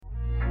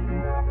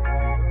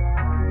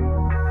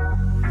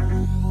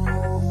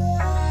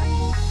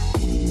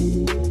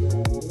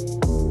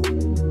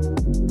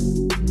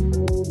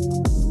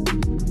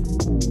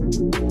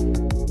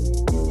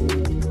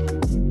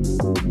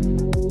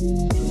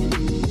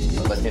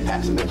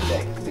patch them in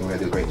today. I think we're going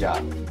to do a great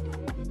job.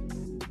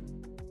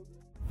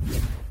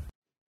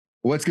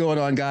 What's going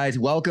on, guys?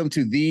 Welcome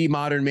to the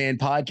Modern Man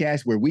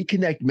Podcast, where we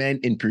connect men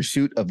in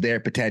pursuit of their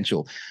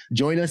potential.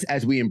 Join us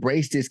as we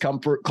embrace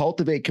discomfort,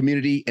 cultivate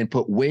community, and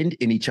put wind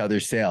in each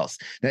other's sails.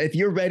 Now, if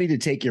you're ready to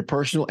take your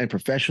personal and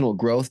professional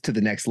growth to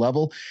the next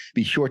level,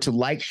 be sure to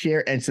like,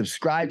 share, and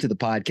subscribe to the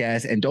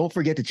podcast. And don't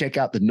forget to check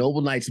out the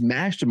Noble Knights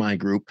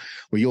Mastermind group,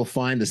 where you'll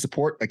find the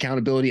support,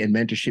 accountability, and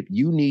mentorship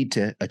you need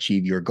to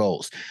achieve your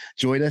goals.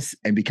 Join us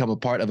and become a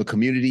part of a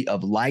community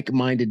of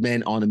like-minded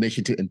men on a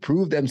mission to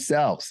improve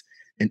themselves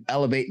and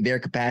elevate their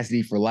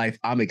capacity for life.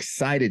 I'm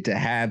excited to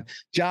have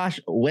Josh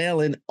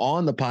Whalen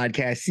on the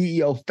podcast,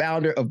 CEO,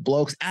 founder of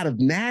Blokes out of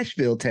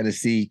Nashville,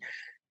 Tennessee.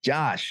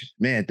 Josh,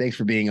 man, thanks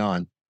for being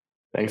on.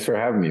 Thanks for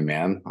having me,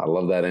 man. I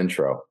love that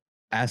intro.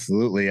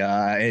 Absolutely.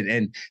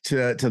 And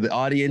to the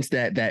audience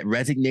that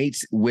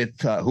resonates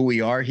with who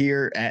we are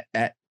here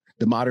at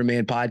the Modern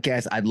Man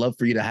Podcast, I'd love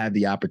for you to have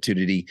the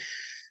opportunity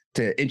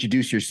to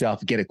introduce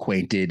yourself, get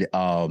acquainted.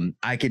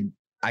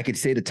 I could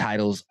say the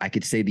titles, I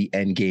could say the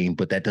end game,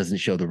 but that doesn't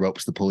show the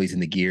ropes, the pulleys,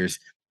 and the gears,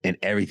 and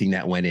everything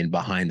that went in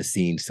behind the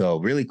scenes. So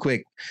really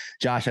quick,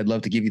 Josh, I'd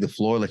love to give you the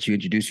floor, let you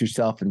introduce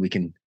yourself, and we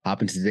can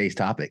hop into today's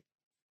topic.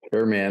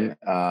 Sure, man.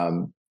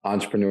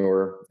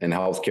 Entrepreneur in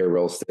healthcare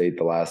real estate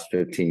the last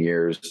 15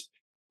 years,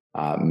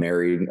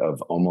 married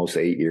of almost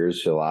 8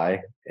 years,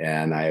 July.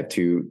 And I have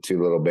two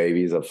little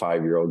babies, a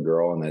 5-year-old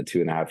girl and a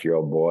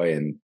 2.5-year-old boy.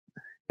 And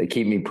they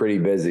keep me pretty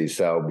busy.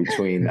 So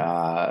between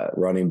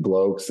running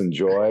Blokes and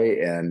Joy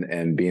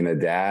and being a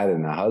dad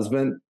and a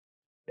husband,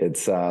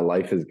 it's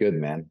life is good,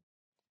 man.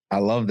 I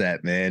love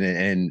that, man.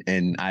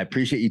 And I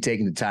appreciate you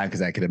taking the time,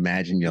 because I can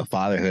imagine,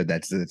 fatherhood,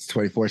 that's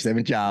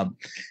 24/7 job.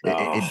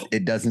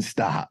 It doesn't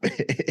stop.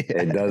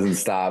 It doesn't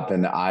stop.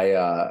 And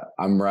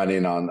I'm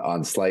running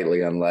on slightly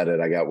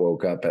unleaded. I got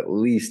woke up at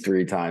least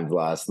 3 times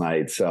last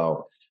night.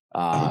 So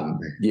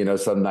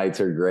some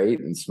nights are great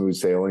and smooth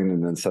sailing,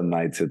 and then some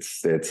nights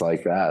it's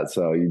like that.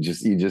 So you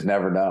just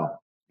never know.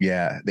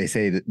 Yeah, they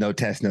say that no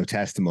test, no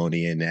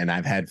testimony, and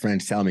I've had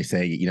friends tell me,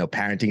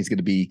 parenting is going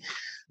to be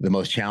the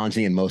most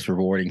challenging and most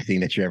rewarding thing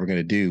that you're ever going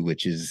to do,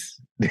 which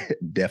is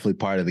definitely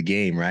part of the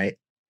game, right?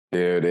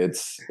 Dude, it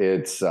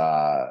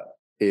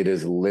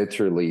is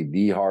literally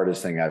the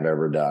hardest thing I've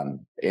ever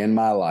done in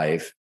my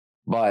life.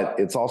 But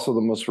it's also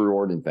the most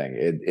rewarding thing.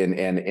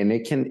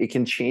 It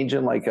can change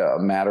in like a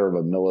matter of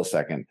a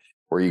millisecond,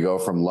 where you go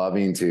from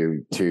loving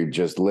to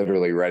just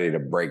literally ready to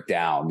break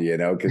down,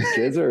 because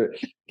kids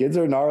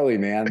are gnarly,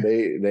 man.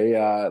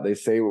 They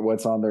say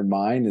what's on their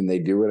mind and they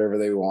do whatever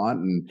they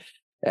want.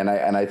 And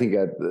I think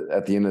at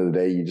the end of the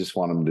day, you just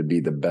want them to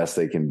be the best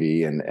they can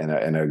be and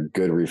a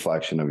good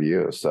reflection of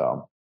you.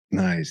 So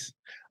nice.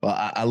 Well,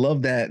 I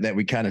love that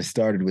we kind of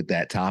started with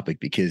that topic,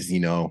 because,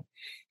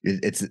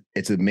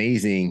 it's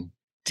amazing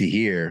to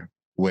hear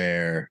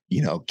where,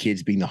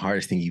 kids being the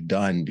hardest thing you've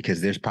done, because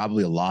there's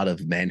probably a lot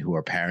of men who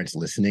are parents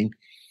listening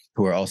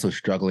who are also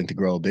struggling to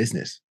grow a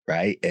business,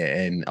 right?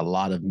 And a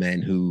lot of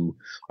men who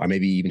are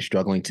maybe even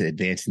struggling to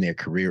advance in their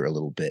career a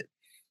little bit.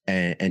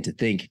 And to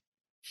think,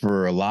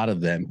 for a lot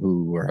of them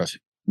who are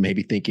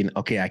maybe thinking,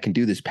 okay, I can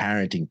do this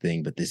parenting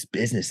thing, but this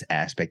business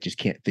aspect, just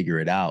can't figure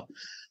it out.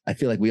 I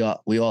feel like we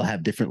all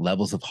have different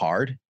levels of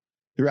hard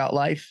throughout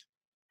life.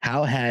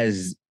 How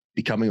has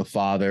becoming a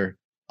father,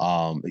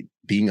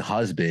 being a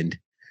husband,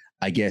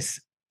 I guess,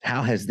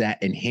 how has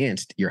that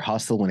enhanced your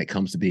hustle when it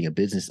comes to being a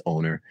business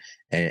owner,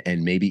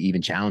 and maybe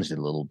even challenged it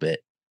a little bit?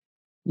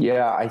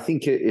 Yeah, I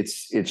think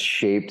it's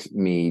shaped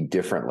me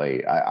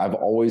differently. I've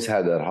always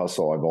had that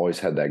hustle. I've always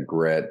had that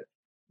grit,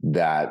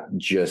 that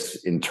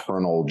just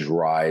internal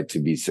drive to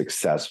be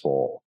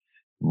successful.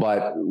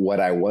 But what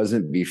I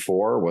wasn't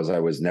before was I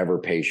was never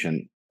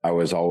patient. I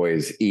was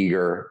always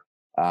eager.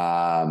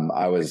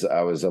 I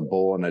was a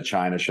bull in a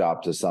china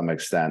shop to some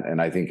extent.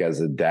 And I think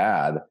as a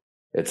dad,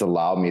 it's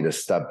allowed me to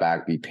step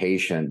back, be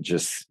patient,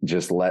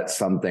 just let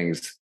some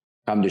things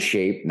come to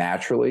shape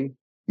naturally,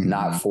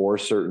 not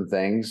force certain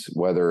things,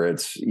 whether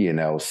it's,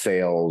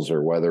 sales,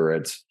 or whether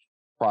it's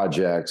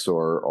projects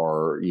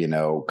or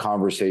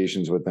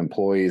conversations with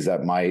employees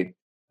that might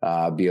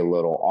be a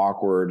little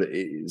awkward.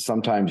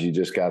 Sometimes you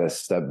just got to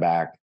step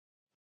back,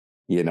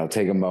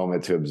 take a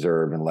moment to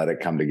observe and let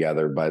it come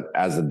together. But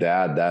as a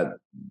dad, that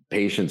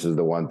patience is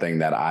the one thing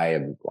that I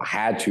have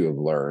had to have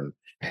learned,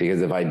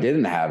 because if I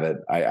didn't have it,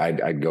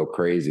 I'd go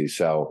crazy.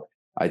 So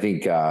I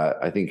think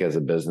as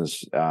a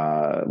business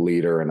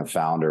leader and a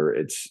founder,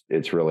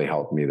 it's really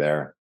helped me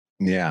there.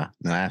 Yeah,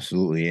 no,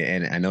 absolutely.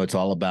 And I know it's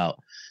all about,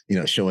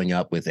 showing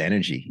up with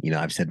energy.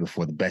 I've said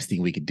before, the best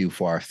thing we could do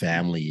for our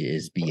family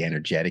is be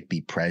energetic,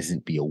 be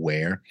present, be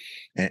aware.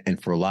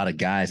 And for a lot of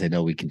guys, I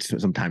know we can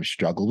sometimes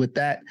struggle with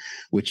that,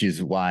 which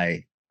is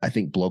why I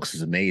think Blokes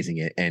is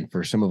amazing. And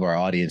for some of our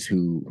audience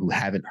who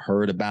haven't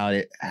heard about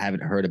it,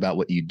 haven't heard about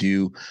what you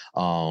do,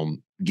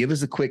 give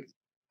us a quick,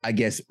 I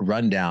guess,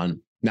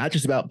 rundown, not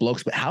just about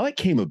Blokes, but how it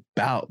came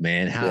about,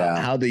 man,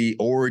 how the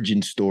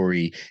origin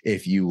story,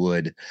 if you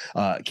would,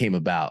 came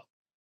about.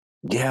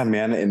 Yeah,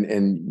 man.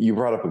 And you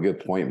brought up a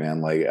good point,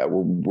 man. Like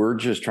we're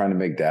just trying to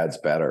make dads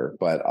better.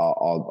 But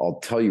I'll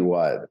tell you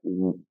what,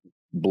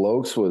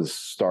 Blokes was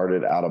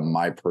started out of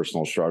my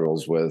personal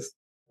struggles with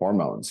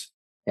hormones.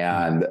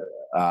 And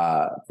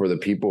for the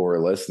people who are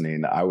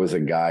listening, I was a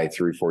guy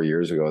 3-4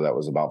 years ago that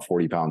was about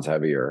 40 pounds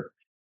heavier.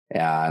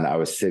 And I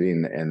was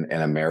sitting in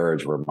a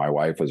marriage where my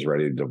wife was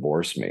ready to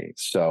divorce me.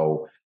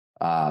 So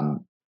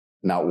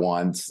not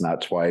once,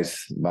 not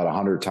twice, about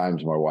 100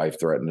 times my wife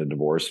threatened to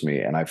divorce me.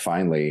 And I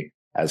finally,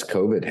 as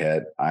COVID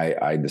hit,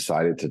 I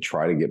decided to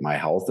try to get my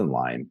health in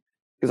line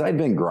because I'd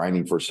been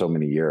grinding for so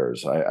many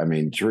years. I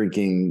mean,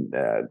 drinking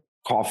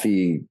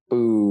coffee,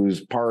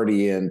 booze,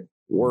 partying,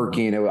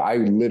 working. I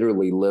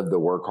literally lived the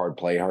work hard,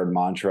 play hard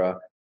mantra.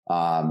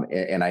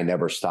 And I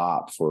never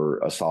stopped for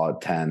a solid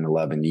 10,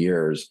 11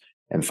 years.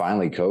 And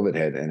finally COVID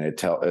hit and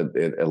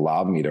it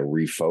allowed me to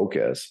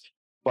refocus.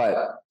 But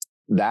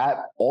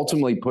that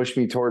ultimately pushed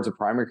me towards a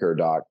primary care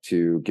doc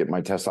to get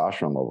my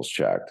testosterone levels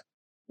checked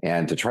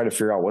and to try to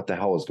figure out what the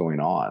hell was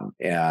going on.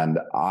 And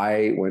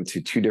I went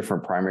to 2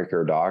 different primary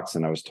care docs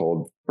and I was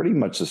told pretty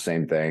much the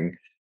same thing.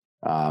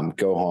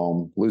 Go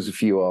home, lose a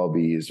few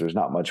lbs. There's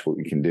not much what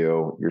we can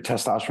do. Your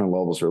testosterone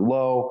levels are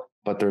low,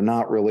 but they're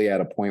not really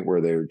at a point where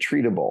they're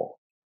treatable.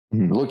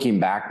 Looking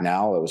back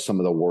now, it was some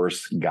of the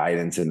worst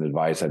guidance and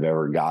advice I've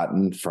ever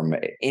gotten from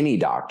any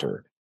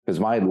doctor because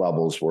my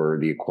levels were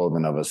the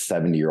equivalent of a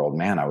 70-year-old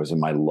man. I was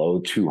in my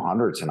low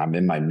 200s and I'm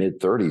in my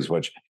mid 30s,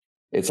 which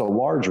it's a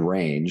large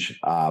range,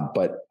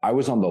 but I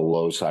was on the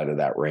low side of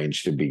that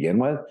range to begin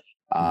with.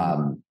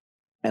 And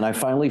I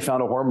finally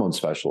found a hormone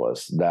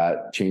specialist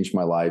that changed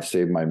my life,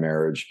 saved my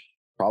marriage,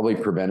 probably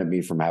prevented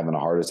me from having a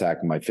heart attack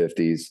in my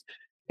 50s.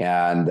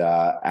 And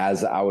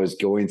as I was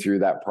going through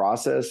that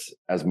process,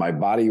 as my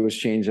body was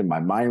changing,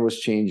 my mind was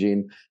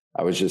changing,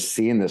 I was just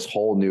seeing this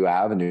whole new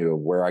avenue of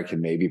where I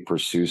could maybe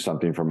pursue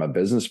something from a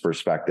business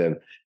perspective.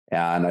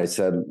 And I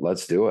said,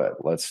 let's do it.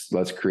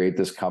 Let's create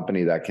this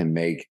company that can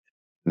make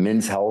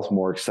men's health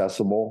more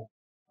accessible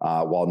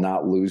while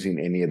not losing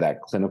any of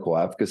that clinical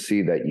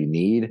efficacy that you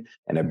need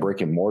in a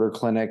brick and mortar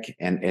clinic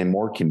and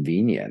more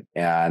convenient.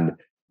 And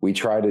we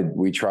try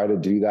to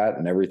do that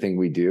in everything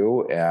we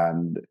do.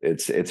 And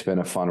it's been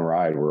a fun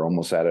ride. We're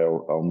almost at it,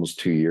 almost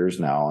 2 years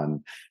now.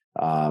 And,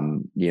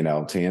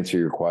 to answer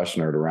your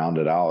question or to round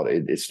it out,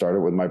 it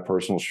started with my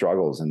personal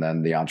struggles and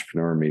then the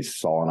entrepreneur in me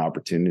saw an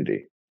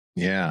opportunity.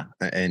 Yeah.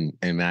 And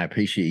I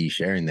appreciate you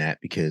sharing that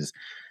because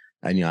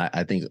I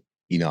think,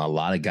 a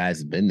lot of guys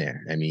have been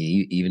there. I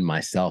mean, even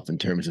myself in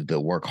terms of the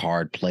work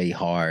hard, play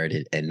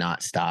hard and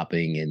not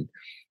stopping.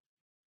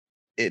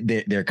 And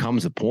there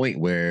comes a point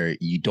where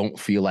you don't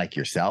feel like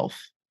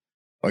yourself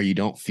or you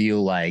don't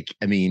feel like,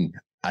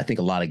 I think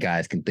a lot of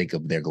guys can think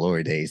of their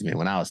glory days, man.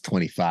 When I was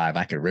 25,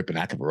 I could rip and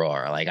I could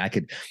roar. Like I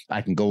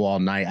can go all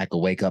night. I could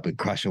wake up and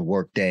crush a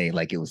work day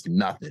like it was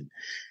nothing.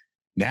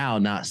 Now,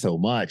 not so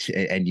much.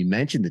 And you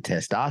mentioned the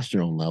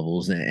testosterone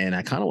levels, and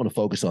I kind of want to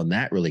focus on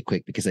that really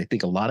quick because I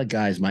think a lot of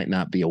guys might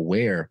not be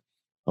aware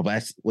of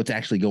what's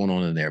actually going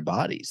on in their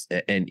bodies.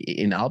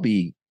 And I'll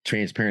be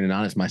transparent and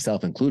honest,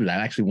 myself included. I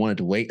actually wanted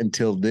to wait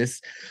until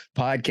this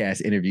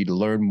podcast interview to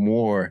learn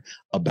more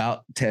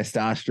about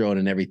testosterone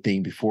and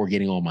everything before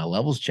getting all my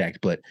levels checked.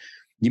 But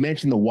you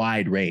mentioned the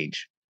wide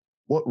range.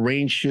 What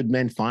range should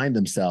men find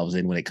themselves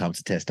in when it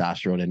comes to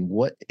testosterone, and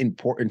what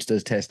importance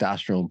does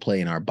testosterone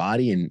play in our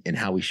body and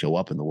how we show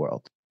up in the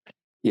world?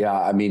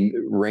 Yeah,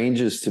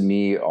 ranges to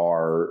me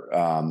are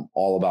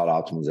all about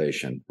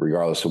optimization,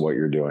 regardless of what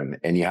you're doing.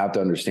 And you have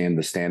to understand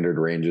the standard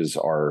ranges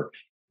are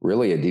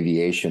really a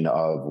deviation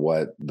of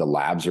what the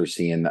labs are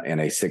seeing in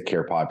a sick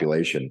care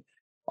population.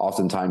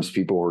 Oftentimes,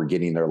 people who are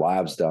getting their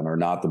labs done are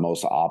not the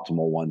most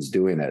optimal ones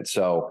doing it.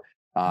 So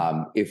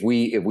if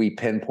we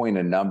pinpoint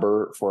a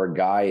number for a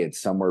guy, it's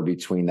somewhere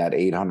between that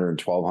 800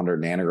 and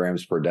 1200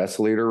 nanograms per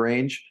deciliter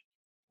range.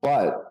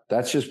 But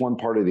that's just one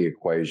part of the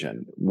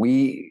equation.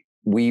 We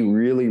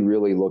really,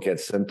 really look at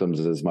symptoms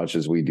as much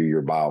as we do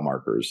your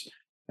biomarkers.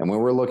 And when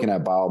we're looking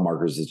at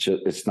biomarkers,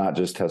 it's not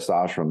just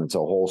testosterone. It's a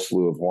whole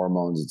slew of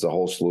hormones. It's a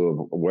whole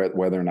slew of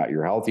whether or not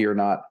you're healthy or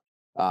not.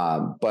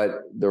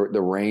 But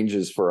the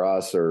ranges for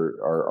us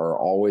are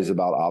always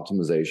about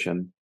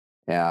optimization.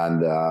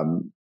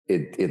 And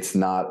it's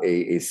not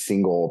a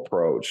single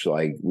approach.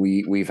 Like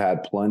we've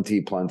had plenty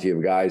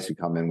of guys who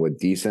come in with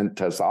decent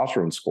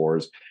testosterone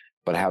scores,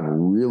 but have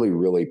really,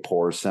 really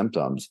poor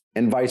symptoms,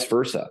 and vice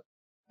versa.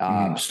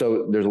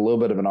 So there's a little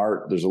bit of an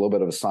art, there's a little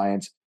bit of a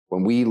science.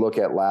 When we look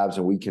at labs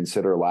and we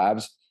consider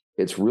labs,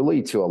 it's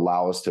really to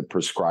allow us to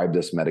prescribe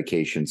this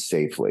medication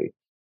safely.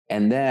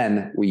 And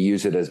then we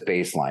use it as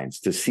baselines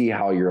to see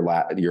how your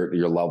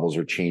levels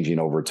are changing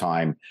over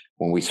time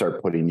when we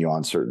start putting you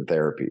on certain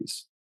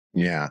therapies.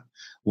 Yeah.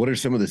 What are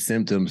some of the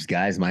symptoms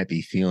guys might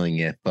be feeling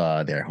if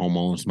their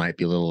hormones might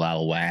be a little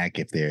out of whack,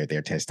 if their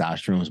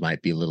testosterone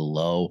might be a little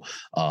low?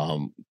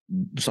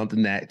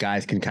 Something that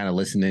guys can kind of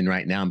listen in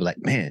right now and be like,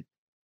 man,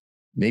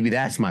 maybe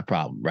that's my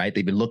problem, right?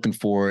 They've been looking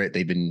for it.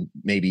 They've been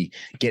maybe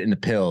getting a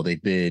pill.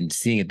 They've been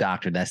seeing a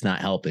doctor that's not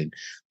helping.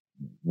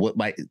 What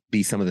might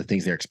be some of the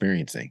things they're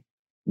experiencing?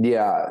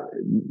 Yeah.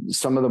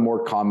 Some of the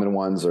more common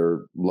ones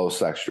are low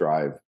sex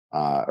drive,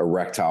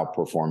 erectile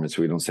performance.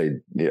 We don't say,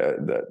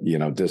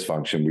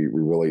 dysfunction. We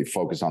really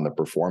focus on the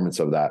performance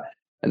of that.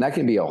 And that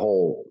can be a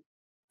whole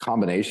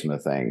combination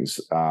of things.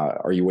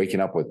 Are you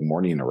waking up with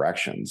morning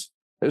erections?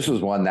 This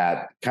was one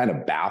that kind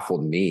of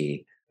baffled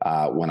me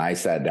when I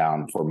sat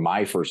down for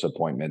my first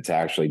appointment to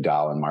actually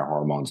dial in my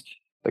hormones.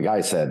 The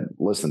guy said,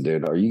 "Listen,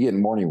 dude, are you getting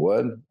morning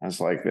wood?" I was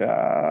like,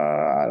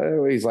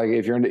 he's like,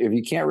 if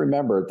you can't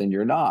remember it, then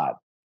you're not.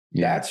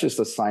 Yeah. That's just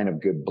a sign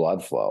of good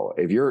blood flow.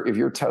 If your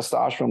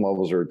testosterone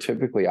levels are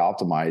typically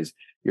optimized,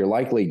 you're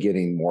likely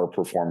getting more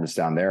performance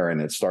down there,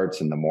 and it starts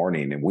in the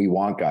morning. And we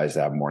want guys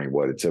to have morning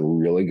wood. It's a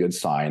really good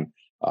sign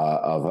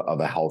of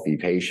a healthy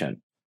patient.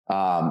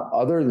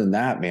 Other than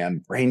that,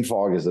 man, brain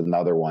fog is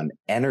another one.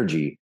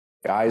 Energy.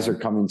 Guys are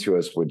coming to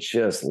us with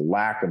just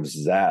lack of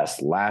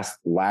zest,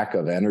 lack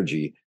of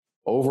energy,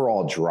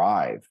 overall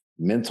drive,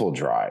 mental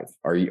drive.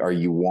 Are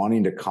you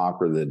wanting to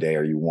conquer the day?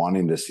 Are you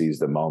wanting to seize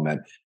the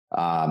moment?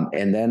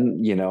 And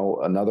then,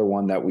 another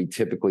one that we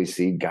typically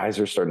see, guys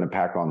are starting to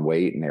pack on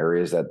weight in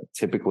areas that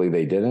typically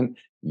they didn't,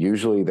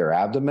 usually their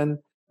abdomen.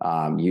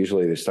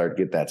 Usually they start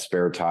to get that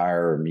spare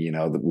tire.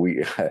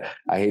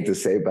 I hate to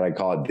say it, but I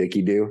call it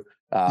dicky do.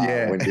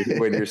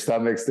 When your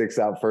stomach sticks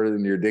out further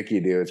than your dicky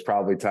do, it's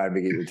probably time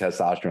to get your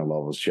testosterone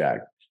levels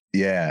checked.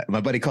 Yeah,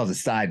 my buddy calls it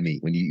side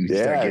meat when you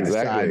start getting the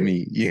side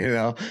meat,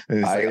 and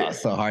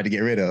it's so hard to get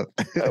rid of.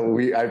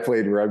 I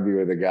played rugby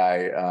with a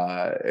guy,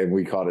 and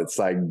we called it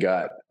side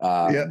gut.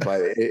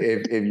 But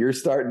if you're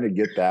starting to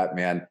get that,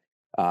 man,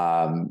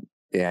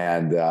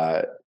 and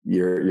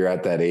you're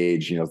at that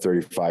age,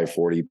 35,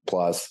 40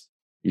 plus,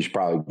 you should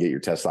probably get your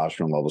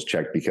testosterone levels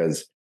checked,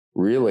 because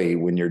really,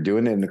 when you're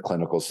doing it in a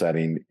clinical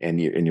setting and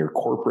you're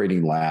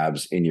incorporating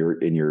labs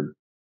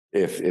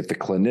if the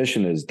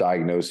clinician is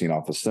diagnosing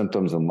off of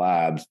symptoms and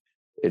labs,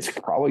 it's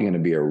probably going to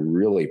be a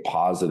really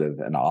positive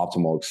and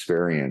optimal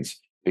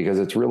experience, because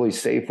it's really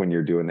safe when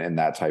you're doing it in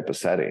that type of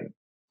setting.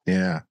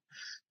 Yeah.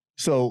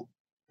 So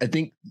I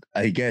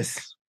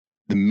guess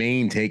the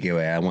main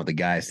takeaway I want the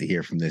guys to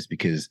hear from this,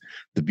 because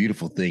the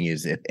beautiful thing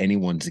is, if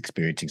anyone's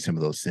experiencing some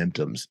of those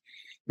symptoms,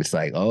 it's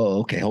like, oh,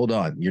 okay, hold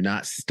on. You're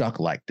not stuck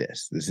like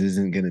this. This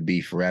isn't going to be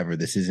forever.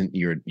 This isn't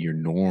your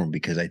norm.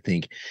 Because I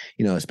think,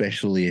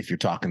 especially if you're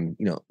talking,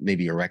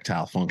 maybe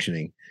erectile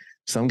functioning,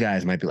 some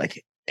guys might be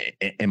like,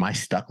 am I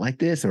stuck like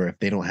this? Or if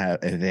they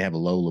have a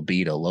low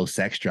libido, low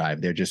sex drive,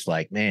 they're just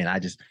like, man,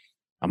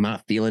 I'm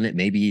not feeling it.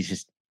 Maybe it's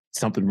just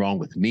something wrong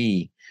with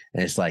me.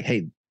 And it's like,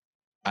 hey,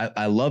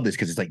 I love this,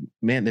 because it's like,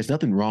 man, there's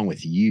nothing wrong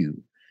with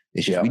you.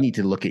 It's just, we need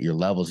to look at your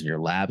levels and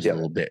your labs a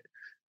little bit.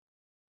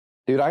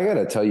 Dude, I got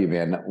to tell you,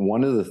 man,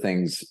 one of the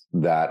things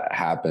that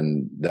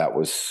happened that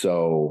was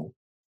so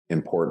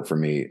important for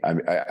me,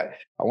 I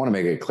want to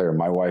make it clear.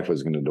 My wife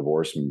was going to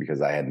divorce me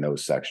because I had no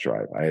sex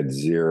drive. I had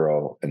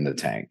zero in the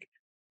tank.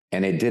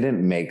 And it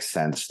didn't make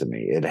sense to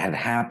me. It had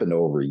happened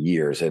over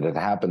years. It had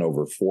happened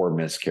over 4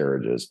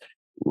 miscarriages,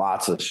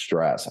 lots of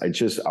stress.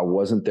 I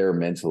wasn't there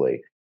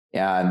mentally.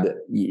 And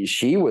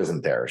she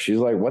wasn't there. She's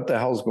like, what the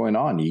hell's going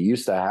on? You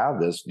used to have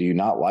this. Do you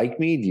not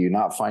like me? Do you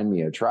not find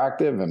me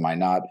attractive? Am I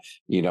not,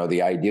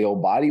 the ideal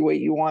body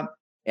weight you want?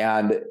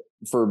 And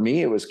for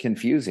me, it was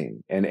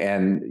confusing. And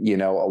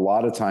a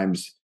lot of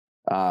times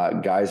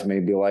guys may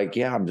be like,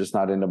 yeah, I'm just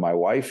not into my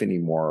wife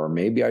anymore. Or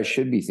maybe I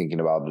should be thinking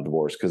about the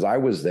divorce, because I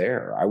was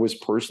there. I was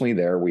personally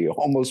there. We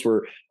almost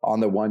were on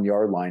the 1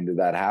 yard line to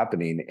that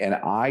happening. And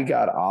I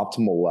got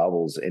optimal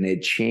levels, and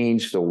it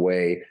changed the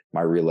way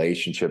my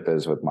relationship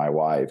is with my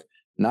wife,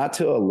 not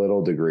to a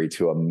little degree,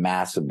 to a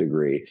massive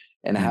degree.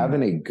 And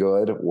having a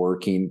good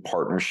working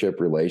partnership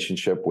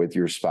relationship with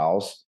your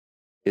spouse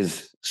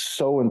is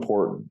so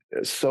important.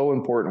 It's so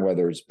important,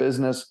 whether it's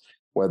business,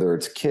 whether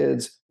it's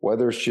kids,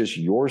 whether it's just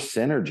your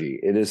synergy.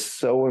 It is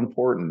so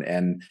important.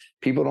 And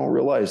people don't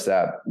realize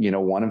that,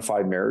 1 in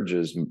 5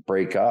 marriages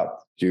break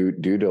up due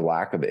to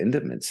lack of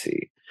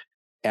intimacy.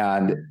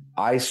 And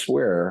I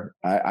swear,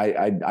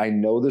 I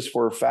know this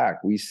for a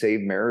fact, we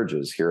save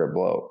marriages here at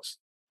Blokes.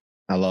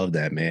 I love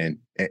that, man.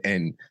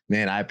 And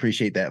man, I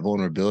appreciate that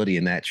vulnerability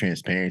and that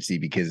transparency,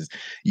 because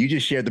you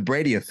just shared the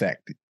Brady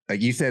effect.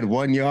 Like you said,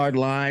 1 yard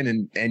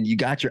line, and you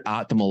got your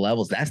optimal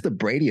levels. That's the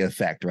Brady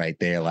effect right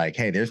there. Like,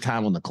 hey, there's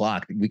time on the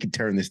clock. We can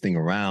turn this thing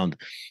around.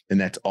 And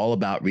that's all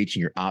about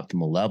reaching your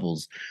optimal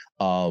levels.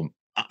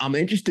 I'm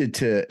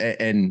interested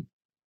and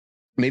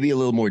maybe a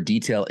little more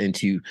detail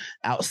into,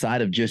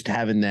 outside of just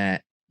having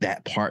that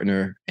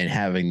partner and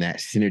having that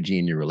synergy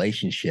in your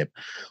relationship,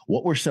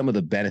 what were some of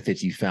the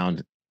benefits you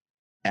found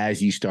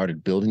as you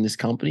started building this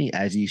company,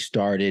 as you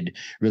started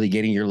really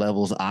getting your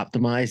levels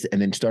optimized,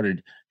 and then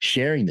started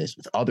sharing this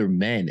with other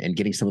men and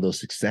getting some of those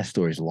success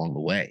stories along the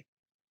way?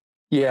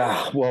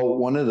 Yeah. Well,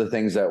 one of the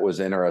things that was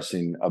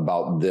interesting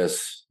about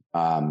this,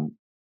 from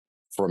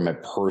a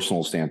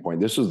personal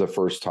standpoint, this was the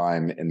first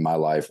time in my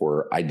life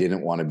where I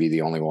didn't want to be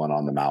the only one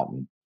on the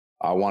mountain.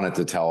 I wanted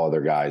to tell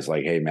other guys,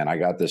 like, hey, man, I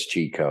got this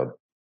cheat code.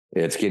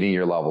 It's getting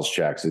your levels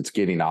checked. It's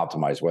getting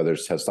optimized, whether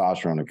it's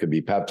testosterone, it could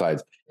be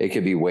peptides. It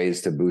could be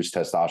ways to boost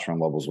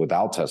testosterone levels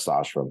without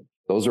testosterone.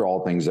 Those are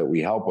all things that we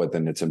help with,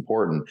 and it's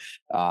important.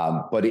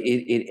 But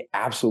it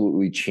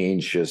absolutely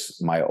changed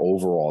just my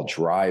overall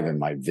drive and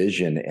my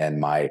vision and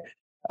my,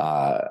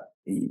 I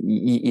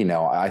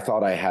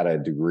thought I had a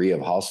degree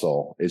of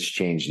hustle. It's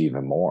changed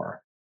even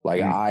more.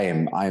 Like I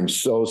am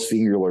so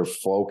singular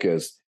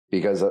focused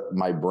because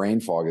my brain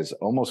fog is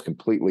almost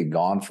completely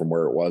gone from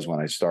where it was when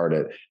I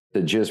started,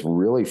 to just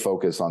really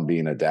focus on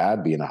being a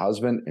dad, being a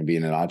husband, and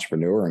being an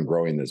entrepreneur and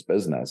growing this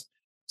business.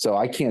 So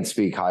I can't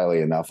speak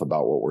highly enough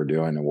about what we're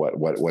doing and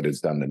what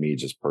it's done to me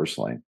just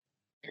personally.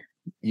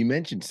 You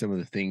mentioned some of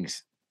the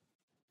things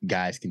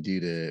guys can do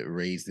to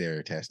raise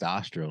their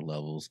testosterone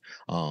levels.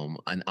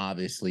 And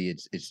obviously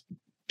it's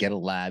get a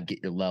lab,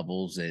 get your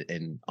levels,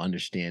 and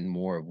understand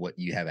more of what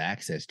you have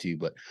access to.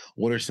 But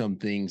what are some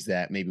things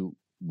that maybe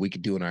we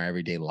could do in our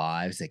everyday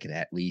lives that could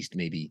at least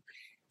maybe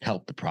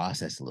help the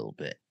process a little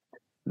bit?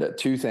 The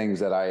two things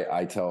that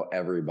I tell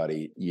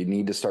everybody: you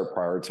need to start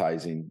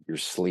prioritizing your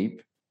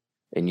sleep,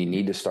 and you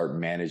need to start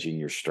managing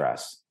your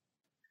stress.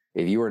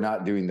 If you are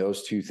not doing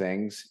those two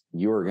things,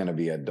 you are going to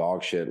be a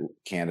dog shit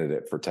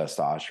candidate for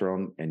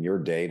testosterone, and your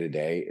day to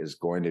day is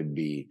going to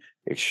be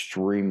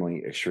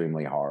extremely,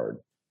 extremely hard.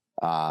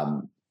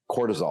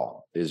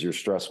 Cortisol is your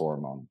stress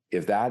hormone.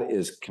 If that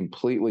is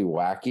completely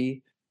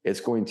wacky,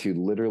 it's going to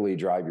literally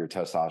drive your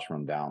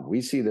testosterone down.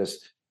 We see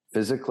this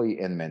physically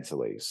and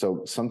mentally.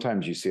 So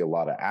sometimes you see a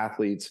lot of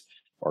athletes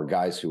or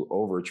guys who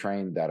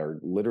overtrain that are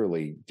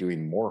literally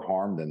doing more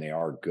harm than they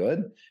are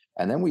good.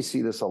 And then we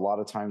see this a lot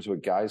of times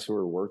with guys who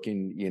are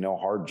working,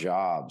 hard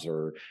jobs,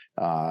 or,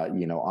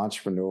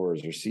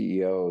 entrepreneurs or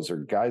CEOs, or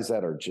guys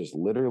that are just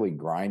literally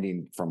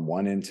grinding from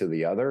one end to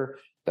the other,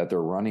 that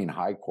they're running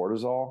high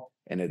cortisol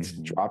and it's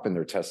dropping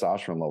their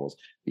testosterone levels.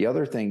 The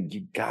other thing,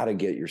 you got to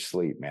get your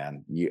sleep,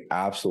 man. You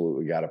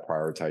absolutely got to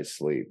prioritize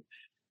sleep.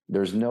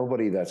 There's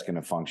nobody that's going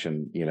to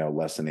function,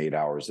 less than 8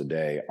 hours a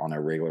day on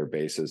a regular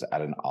basis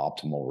at an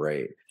optimal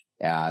rate.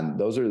 And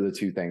those are the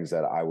two things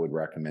that I would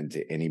recommend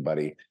to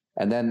anybody.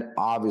 And then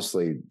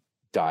obviously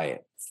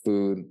diet,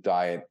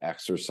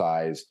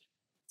 exercise,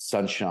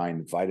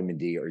 sunshine, vitamin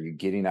D. Are you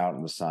getting out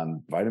in the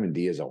sun? Vitamin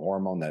D is a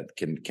hormone that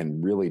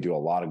can really do a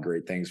lot of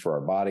great things for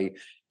our body.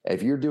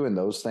 If you're doing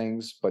those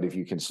things, but if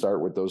you can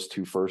start with those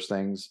two first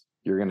things,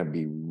 you're going to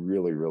be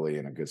really, really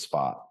in a good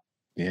spot.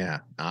 Yeah,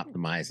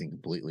 optimizing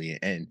completely.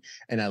 And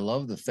I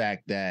love the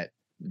fact that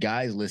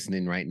guys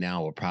listening right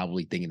now are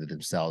probably thinking to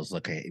themselves,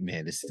 look, hey,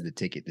 man, this is the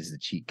ticket, this is the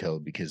cheat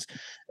code. Because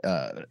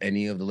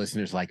any of the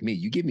listeners like me,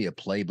 you give me a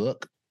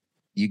playbook,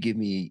 you give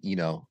me,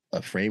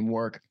 a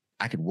framework,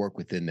 I could work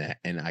within that,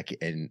 and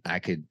I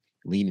could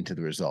lean into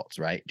the results,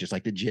 right? Just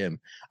like the gym,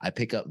 I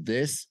pick up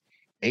this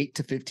 8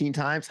 to 15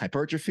 times,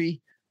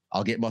 hypertrophy,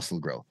 I'll get muscle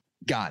growth.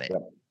 Got it.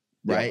 Yep.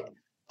 Right.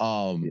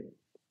 Yep.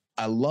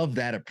 I love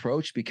that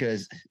approach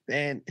because,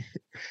 man,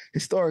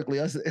 historically,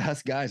 us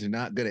guys are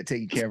not good at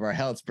taking care of our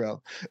health,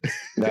 bro.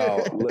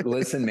 No,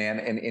 listen, man,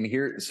 and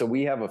here, so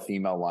we have a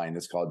female line.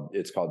 It's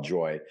called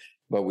Joy,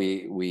 but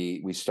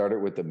we started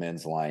with the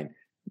men's line.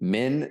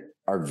 Men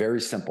are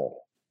very simple.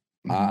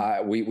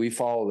 We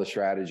follow the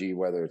strategy,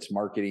 whether it's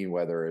marketing,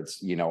 whether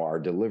it's our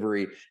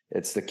delivery.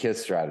 It's the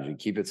KISS strategy.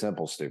 Keep it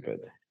simple, stupid.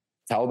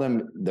 Tell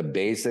them the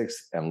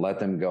basics and let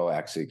them go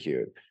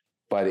execute.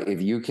 But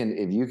if you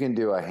can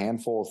do a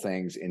handful of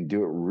things and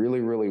do it really,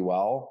 really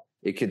well,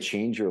 it could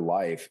change your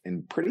life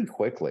and pretty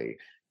quickly.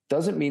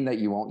 Doesn't mean that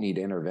you won't need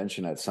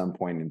intervention at some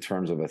point in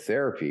terms of a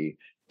therapy,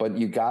 but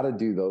you got to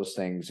do those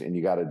things and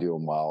you got to do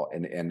them well.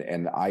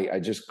 And I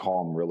just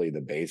call them really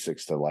the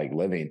basics to like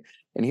living.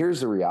 And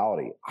here's the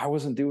reality. I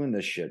wasn't doing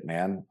this shit,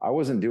 man. I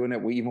wasn't doing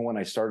it even when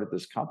I started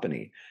this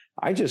company.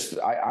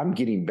 I'm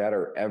getting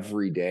better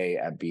every day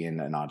at being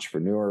an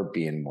entrepreneur,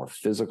 being more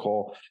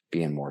physical,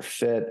 being more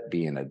fit,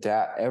 being a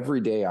dad.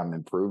 Every day I'm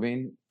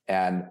improving,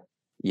 and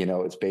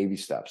it's baby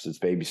steps.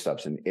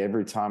 And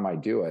every time I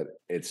do it,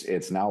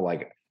 it's now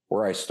like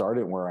where I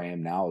started and where I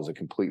am now is a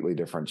completely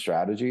different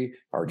strategy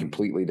or a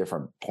completely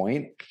different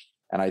point.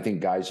 And I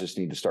think guys just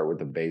need to start with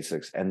the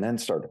basics and then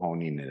start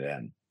honing it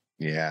in.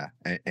 Yeah.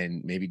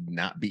 And maybe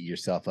not beat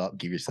yourself up,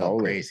 give yourself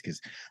grace.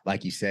 Because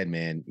like you said,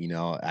 man,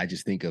 I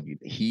just think of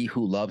he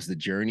who loves the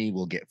journey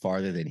will get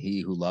farther than he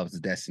who loves the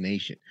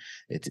destination.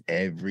 It's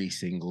every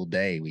single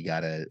day. We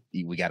gotta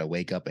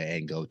wake up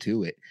and go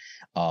to it.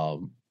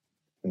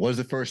 What does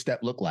the first step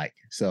look like?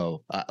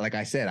 So like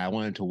I said, I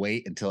wanted to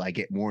wait until I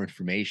get more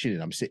information,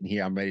 and I'm sitting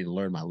here, I'm ready to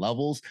learn my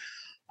levels.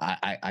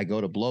 I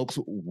go to Blokes.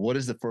 What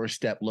does the first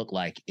step look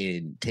like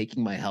in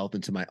taking my health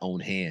into my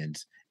own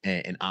hands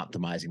and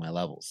optimizing my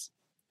levels?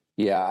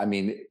 Yeah, I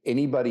mean,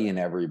 anybody and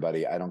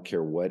everybody, I don't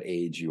care what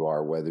age you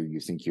are, whether you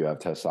think you have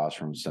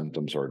testosterone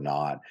symptoms or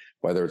not,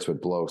 whether it's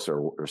with Blokes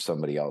or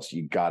somebody else,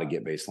 you got to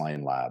get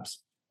baseline labs.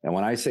 And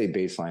when I say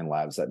baseline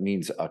labs, that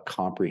means a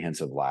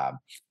comprehensive lab.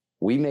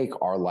 We make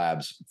our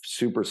labs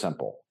super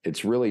simple.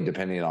 It's really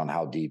depending on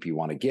how deep you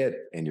want to get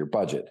in your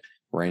budget.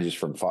 Ranges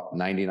from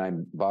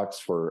 $99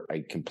 for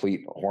a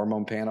complete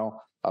hormone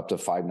panel up to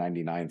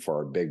 $599 for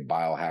our big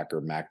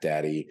biohacker Mac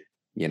Daddy.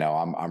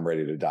 I'm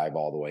ready to dive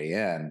all the way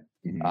in.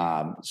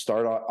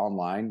 Start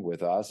online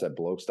with us at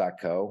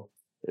blokes.co.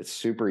 It's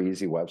super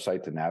easy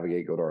website to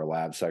navigate. Go to our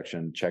lab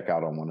section, check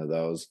out on one of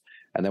those.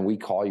 And then we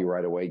call you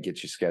right away,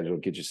 get you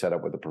scheduled, get you set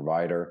up with a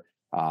provider.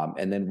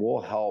 And then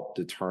we'll help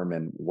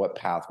determine what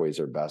pathways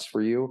are best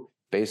for you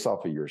based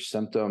off of your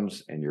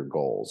symptoms and your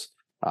goals.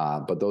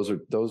 But those are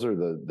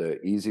the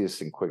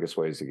easiest and quickest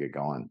ways to get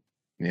going.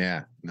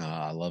 Yeah, no,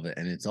 I love it.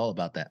 And it's all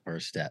about that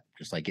first step.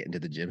 Just like getting to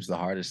the gym's the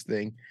hardest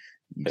thing.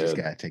 You just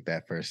got to take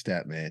that first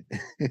step, man.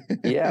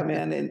 Yeah,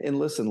 man. And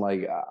listen,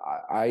 like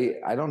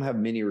I don't have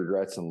many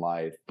regrets in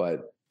life,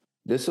 but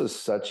this was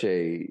such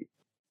a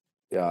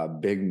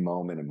big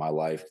moment in my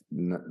life.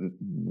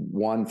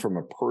 One, from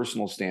a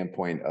personal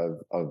standpoint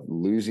of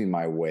losing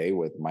my way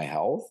with my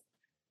health,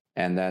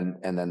 and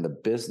then the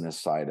business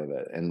side of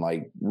it, and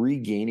like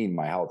regaining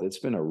my health. It's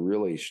been a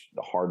really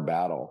hard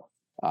battle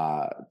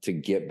to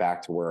get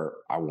back to where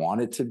I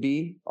wanted to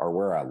be or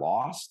where I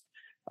lost.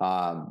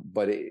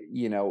 But it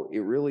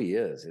really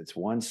is. It's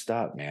one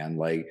step, man.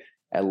 Like,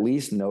 at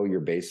least know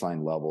your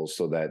baseline levels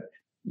so that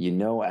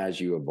as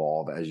you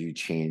evolve, as you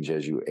change,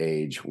 as you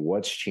age,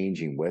 what's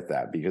changing with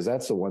that, because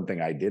that's the one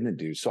thing I didn't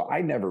do. So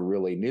I never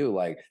really knew,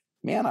 like,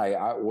 man,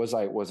 I was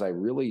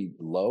really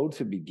low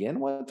to begin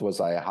with?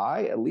 Was I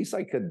high? At least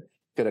I could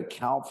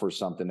account for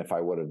something if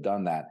I would have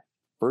done that,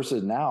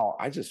 versus now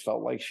I just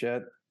felt like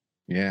shit.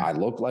 Yeah. I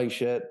looked like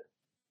shit.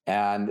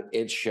 And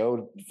it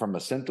showed from a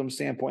symptom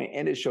standpoint,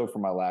 and it showed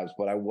from my labs,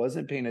 but I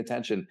wasn't paying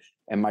attention.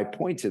 And my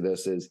point to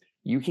this is,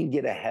 you can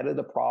get ahead of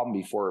the problem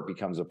before it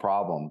becomes a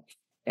problem.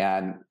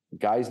 And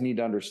guys need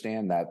to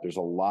understand that there's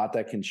a lot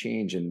that can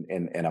change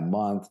in a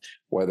month,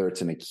 whether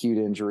it's an acute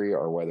injury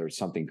or whether it's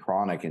something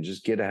chronic, and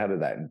just get ahead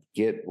of that and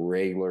get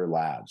regular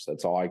labs.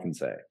 That's all I can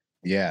say.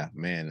 Yeah,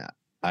 man.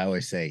 I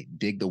always say,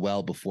 dig the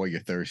well before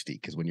you're thirsty,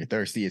 because when you're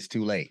thirsty, it's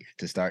too late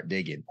to start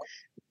digging.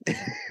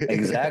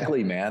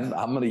 Exactly, man.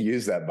 I'm going to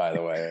use that, by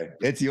the way.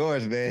 It's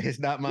yours, man. It's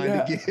not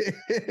mine to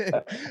get.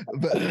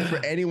 But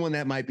for anyone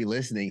that might be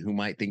listening who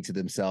might think to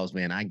themselves,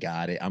 man, I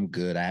got it. I'm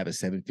good. I have a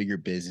 7-figure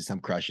business. I'm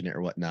crushing it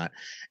or whatnot.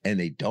 And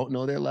they don't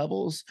know their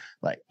levels.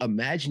 Like,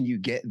 imagine you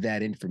get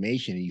that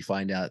information and you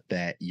find out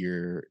that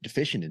you're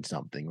deficient in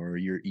something, or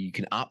you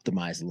can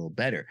optimize a little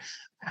better.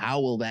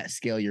 How will that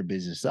scale your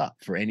business up?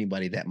 For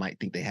anybody that might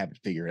think they haven't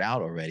figured it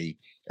out already,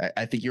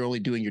 I think you're only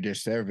doing your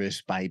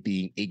disservice by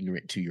being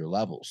ignorant to your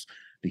levels.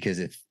 Because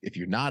if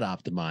you're not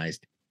optimized,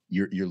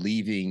 you're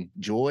leaving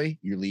joy,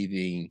 you're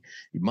leaving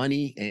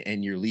money,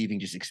 and you're leaving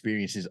just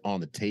experiences on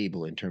the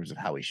table in terms of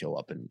how we show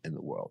up in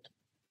the world.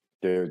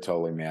 Dude,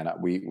 totally, man.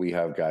 We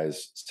have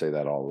guys say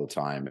that all the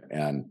time,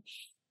 and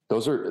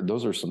those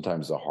are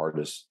sometimes the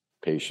hardest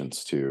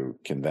patients to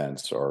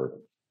convince or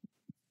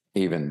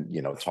even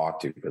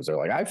talk to, because they're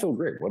like, I feel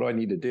great. What do I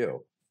need to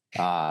do?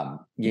 And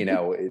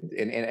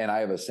I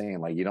have a saying,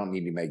 like, you don't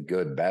need to make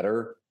good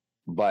better,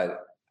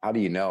 but how do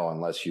you know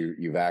unless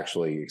you've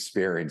actually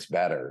experienced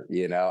better?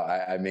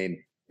 I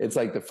mean, it's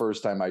like the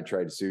first time I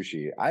tried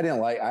sushi, I didn't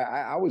like.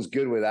 I was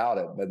good without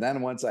it, but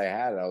then once I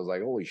had it, I was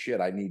like, holy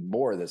shit, I need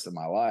more of this in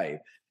my life.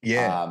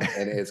 Yeah,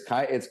 and it's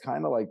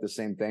kind of like the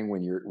same thing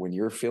when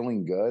you're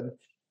feeling good.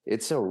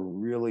 It's a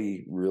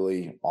really,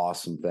 really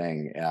awesome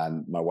thing.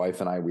 And my wife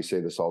and I, we say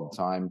this all the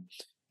time.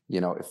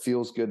 It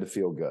feels good to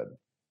feel good,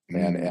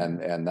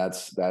 and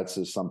that's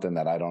just something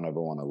that I don't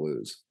ever want to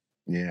lose.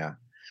 Yeah.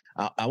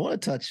 I want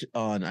to touch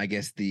on, I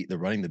guess, the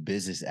running the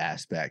business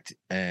aspect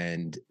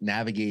and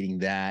navigating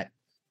that,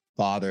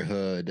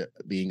 fatherhood,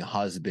 being a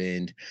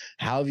husband.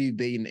 How have you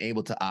been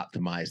able to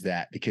optimize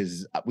that?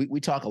 Because we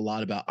talk a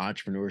lot about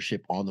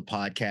entrepreneurship on the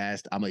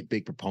podcast. I'm a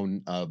big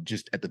proponent of,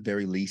 just at the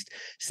very least,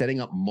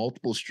 setting up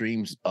multiple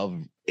streams of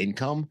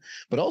income,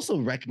 but also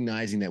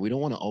recognizing that we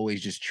don't want to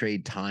always just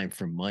trade time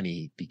for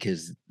money,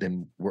 because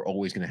then we're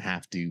always going to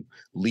have to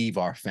leave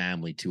our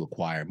family to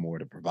acquire more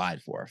to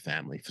provide for our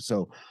family.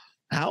 So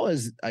how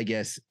has, I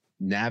guess,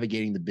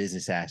 navigating the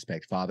business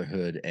aspect,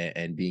 fatherhood,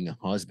 and being a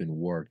husband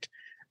worked?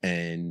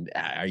 And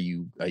are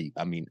you,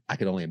 I mean, I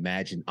could only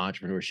imagine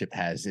entrepreneurship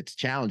has its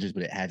challenges,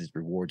 but it has its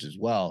rewards as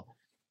well.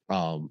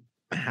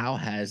 How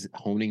has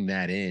honing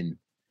that in,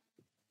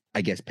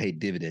 I guess, paid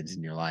dividends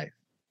in your life?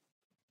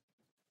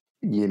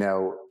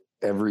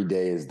 Every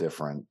day is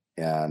different.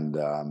 And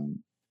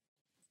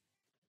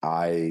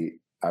I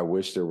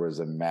wish there was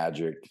a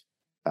magic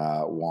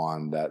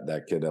wand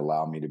that could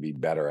allow me to be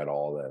better at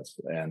all this.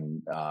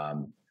 And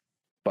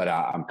but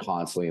I'm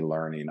constantly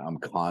learning. I'm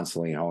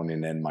constantly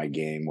honing in my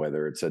game,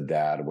 whether it's a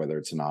dad, whether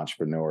it's an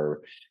entrepreneur.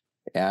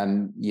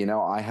 And,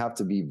 I have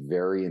to be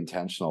very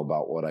intentional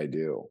about what I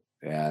do.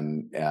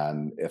 And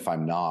if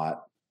I'm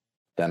not,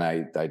 then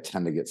I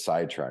tend to get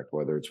sidetracked,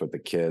 whether it's with the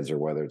kids or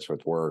whether it's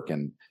with work.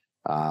 And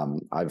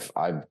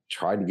I've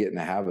tried to get in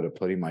the habit of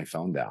putting my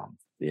phone down.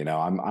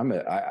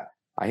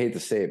 I hate to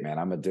say it, man,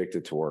 I'm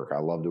addicted to work. I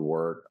love to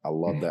work. I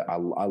love that. I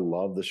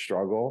love the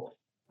struggle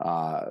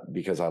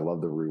because I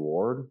love the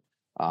reward.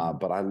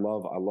 But I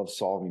love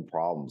solving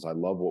problems. I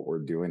love what we're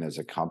doing as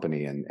a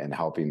company and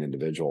helping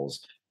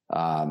individuals.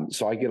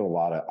 So I get a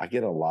lot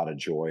of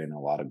joy and a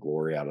lot of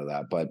glory out of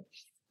that. But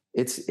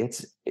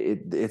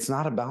it's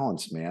not a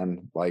balance,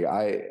 man. Like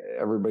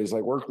everybody's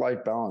like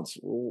work-life balance.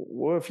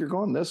 Well, if you're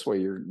going this way,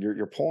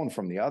 you're pulling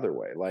from the other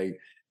way. Like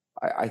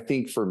I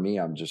think for me,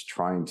 I'm just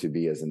trying to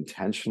be as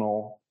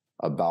intentional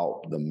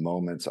about the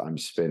moments I'm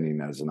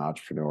spending as an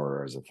entrepreneur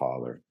or as a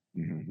father.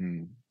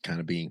 Mm-hmm. Kind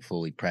of being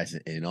fully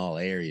present in all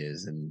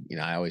areas. And,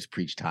 I always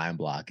preach time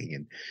blocking,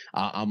 and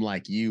I'm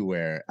like you,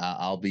 where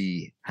I'll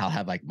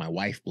have like my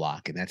wife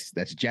block, and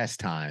that's Jess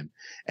time.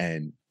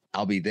 And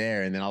I'll be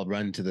there, and then I'll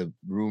run to the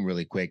room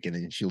really quick. And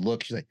then she'll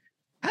look, she's like,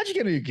 how'd you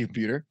get on your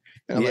computer?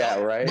 And I'm Yeah, like,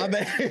 oh, right. my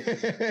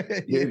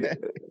bad. Dude,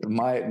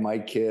 my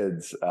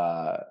kids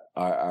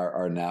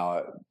are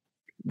now,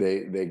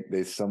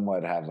 they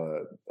somewhat have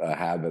a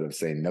habit of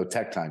saying no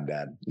tech time,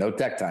 Dad, no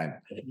tech time.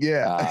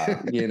 Yeah.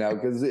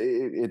 Because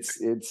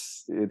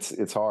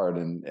it's hard,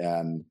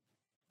 and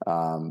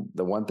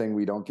the one thing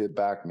we don't get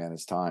back, man,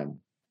 is time.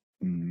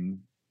 Mm-hmm.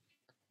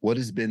 What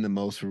has been the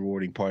most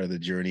rewarding part of the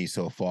journey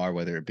so far,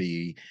 whether it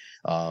be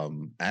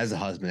as a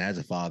husband, as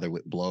a father,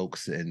 with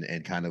Blokes,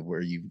 and kind of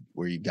where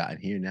you've gotten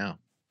here now?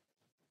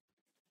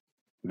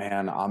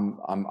 Man,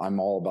 I'm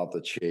all about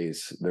the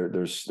chase.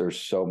 There's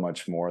so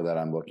much more that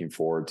I'm looking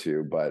forward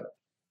to, but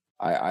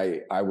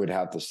I would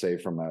have to say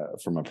from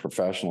a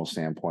professional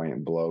standpoint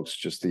in Blokes,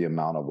 just the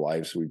amount of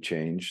lives we've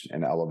changed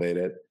and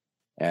elevated,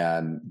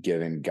 and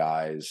giving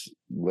guys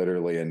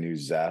literally a new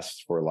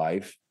zest for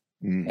life.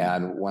 Mm-hmm.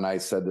 And when I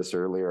said this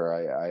earlier,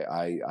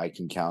 I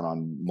can count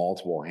on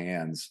multiple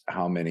hands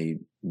how many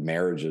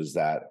marriages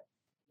that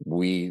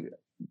we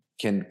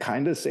can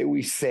kind of say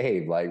we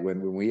saved. Like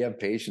when we have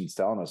patients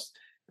telling us,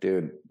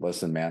 dude,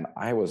 listen, man,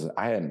 I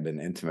hadn't been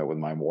intimate with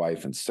my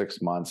wife in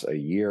 6 months, a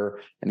year.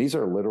 And these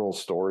are literal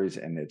stories,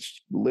 and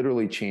it's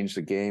literally changed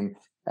the game.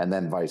 And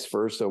then vice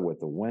versa with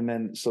the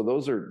women. So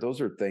those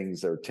are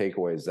things that are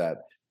takeaways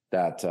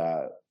that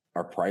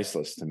are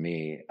priceless to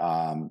me.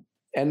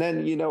 And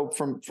then,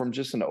 from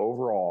just an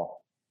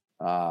overall,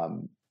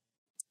 from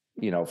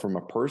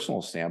a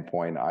personal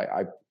standpoint,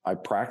 I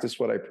practice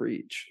what I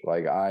preach.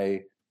 Like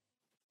I'm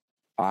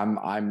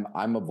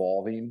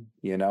evolving,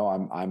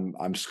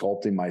 I'm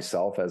sculpting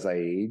myself as I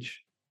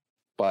age,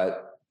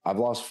 but I've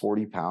lost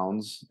 40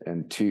 pounds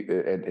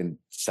in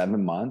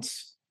 7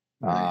 months.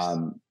 Nice.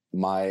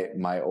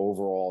 My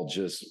overall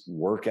just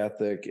work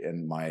ethic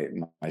and my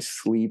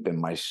sleep and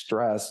my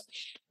stress,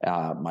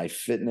 my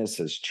fitness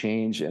has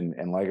changed.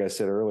 And like I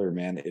said earlier,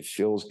 man, it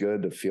feels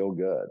good to feel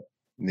good.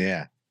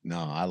 Yeah. No,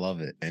 I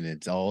love it. And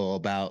it's all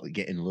about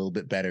getting a little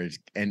bit better.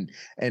 And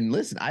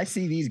listen, I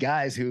see these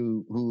guys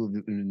who,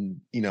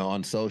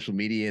 on social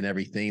media and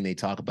everything, they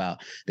talk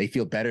about, they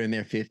feel better in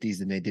their 50s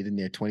than they did in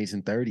their 20s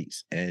and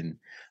 30s. And,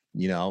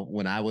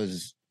 when I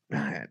was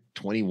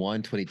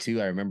 21,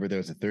 22, I remember there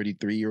was a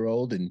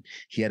 33-year-old, and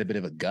he had a bit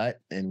of a gut,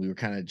 and we were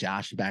kind of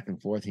joshing back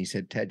and forth. And he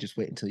said, Ted, just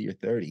wait until you're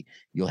 30.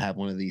 You'll have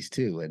one of these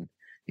too. And,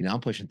 I'm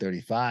pushing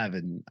 35,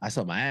 and I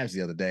saw my abs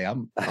the other day.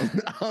 I'm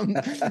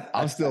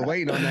still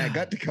waiting on that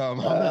gut to come.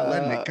 I'm not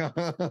letting it come.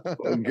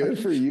 Well, good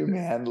for you,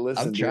 man.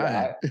 Listen, I'm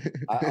trying.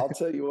 I'll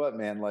tell you what,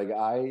 man. Like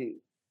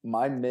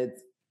my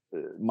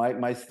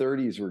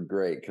 30s were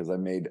great because I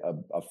made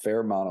a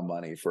fair amount of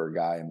money for a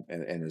guy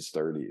in his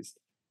 30s.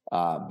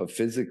 But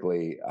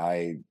physically,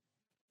 I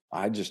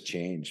just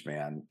changed,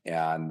 man.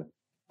 And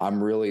I'm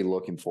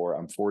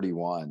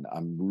 41.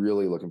 I'm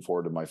really looking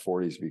forward to my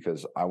 40s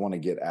because I want to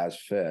get as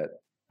fit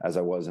as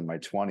I was in my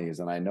 20s.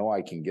 And I know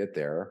I can get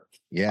there.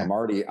 Yeah. I'm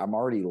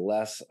already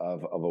less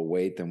of a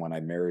weight than when I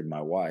married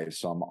my wife.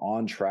 So I'm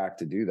on track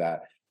to do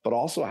that, but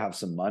also have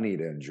some money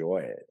to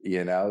enjoy it,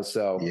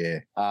 So yeah,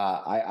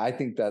 I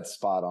think that's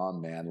spot on,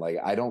 man. Like,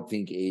 I don't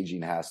think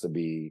aging has to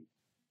be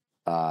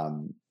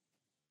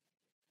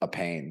a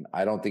pain.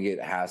 I don't think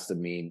it has to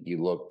mean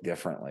you look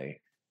differently.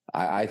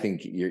 I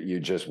think you're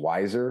just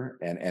wiser,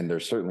 and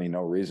there's certainly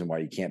no reason why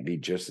you can't be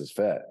just as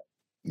fit.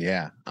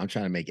 Yeah, I'm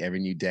trying to make every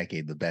new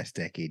decade the best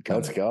decade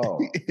coming. Let's go.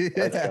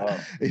 Let's go.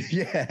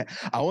 Yeah,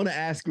 I want to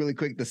ask really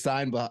quick, the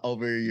sign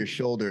over your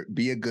shoulder,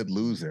 "Be a good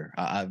loser."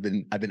 I've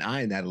been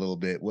eyeing that a little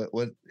bit.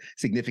 What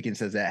significance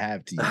does that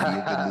have to you? Be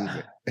a good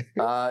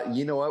loser.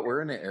 You know what?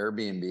 We're in an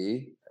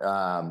Airbnb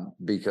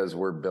because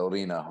we're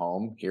building a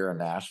home here in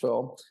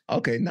Nashville.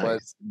 Okay,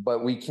 nice.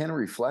 But we can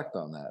reflect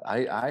on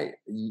that.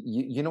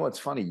 You know what's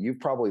funny? You've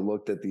probably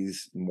looked at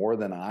these more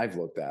than I've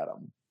looked at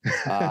them.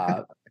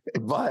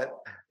 But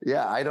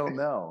yeah, I don't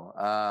know.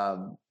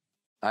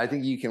 I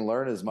think you can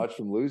learn as much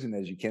from losing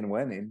as you can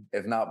winning,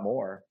 if not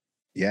more.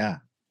 Yeah.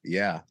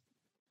 Yeah.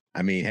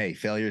 I mean, hey,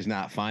 failure is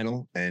not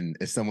final. And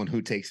as someone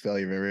who takes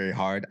failure very, very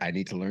hard, I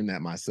need to learn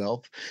that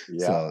myself.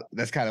 Yeah. So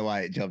that's kind of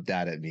why it jumped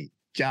out at me.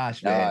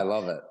 Josh, No, I man,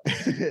 love it.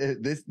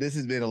 this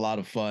has been a lot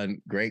of fun.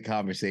 Great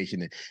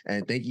conversation,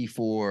 and thank you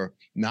for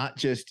not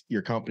just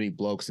your company,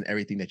 Blokes, and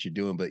everything that you're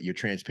doing, but your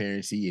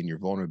transparency and your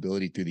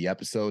vulnerability through the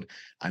episode.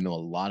 I know a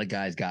lot of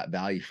guys got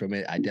value from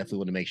it. I definitely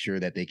want to make sure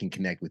that they can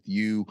connect with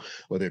you,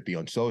 whether it be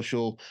on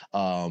social,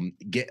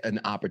 get an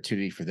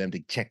opportunity for them to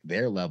check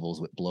their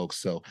levels with Blokes.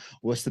 So,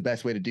 what's the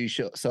best way to do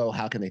so?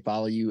 How can they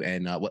follow you,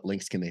 and what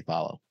links can they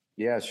follow?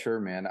 Yeah, sure,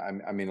 man.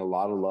 I mean, a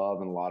lot of love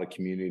and a lot of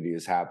community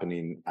is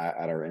happening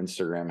at our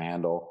Instagram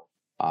handle.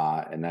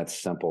 And that's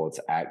simple. It's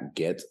at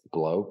Get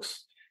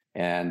Blokes.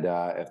 And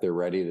if they're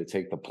ready to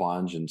take the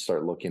plunge and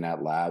start looking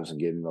at labs and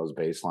getting those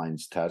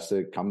baselines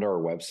tested, come to our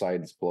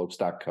website. It's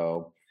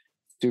blokes.co.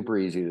 Super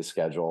easy to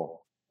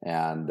schedule.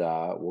 And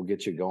we'll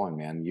get you going,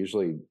 man.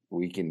 Usually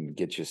we can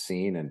get you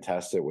seen and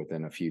test it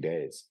within a few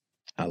days.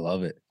 I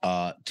love it.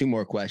 Two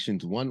more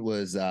questions. One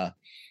was,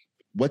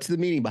 what's the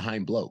meaning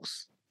behind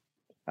Blokes?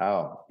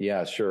 Oh,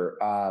 yeah, sure.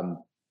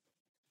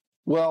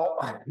 Well,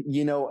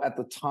 at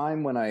the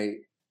time when I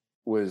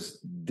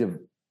was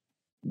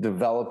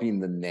developing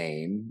the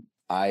name,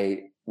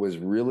 I was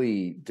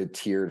really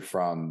deterred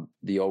from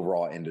the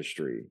overall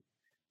industry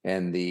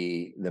and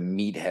the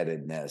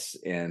meatheadedness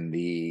and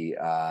the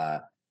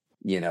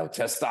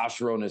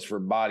testosterone is for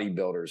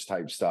bodybuilders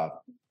type stuff.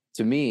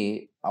 To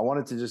me, I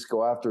wanted to just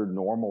go after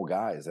normal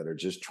guys that are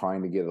just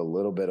trying to get a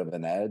little bit of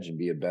an edge and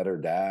be a better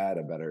dad,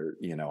 a better,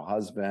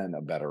 husband,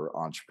 a better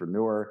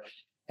entrepreneur.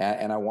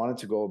 And I wanted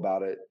to go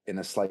about it in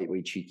a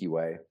slightly cheeky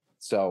way.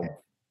 So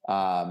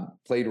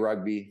played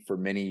rugby for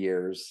many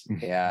years,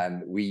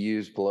 and we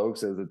use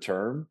blokes as a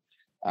term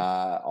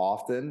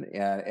often,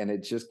 and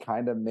it just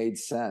kind of made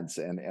sense.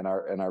 And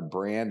our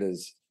brand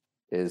is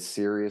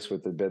serious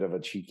with a bit of a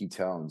cheeky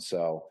tone.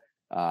 So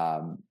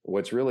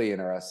what's really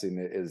interesting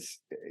is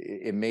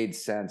it made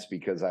sense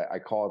because I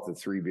call it the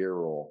 3 beer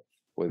rule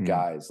with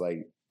guys.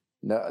 Like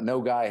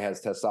no guy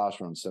has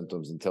testosterone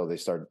symptoms until they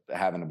start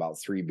having about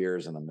 3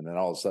 beers in them. And then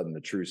all of a sudden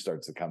the truth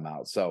starts to come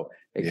out. So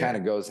it kind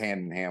of goes hand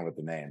in hand with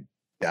the name.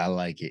 I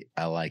like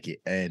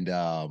it. And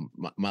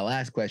my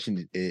last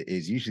question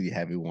is usually a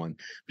heavy one,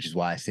 which is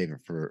why I save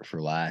it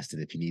for last.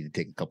 And if you need to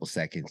take a couple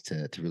seconds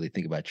to really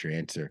think about your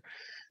answer,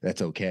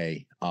 that's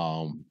okay.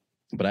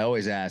 But I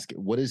always ask,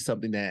 what is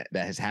something that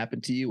has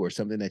happened to you or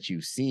something that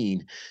you've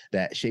seen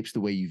that shapes the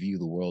way you view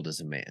the world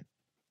as a man?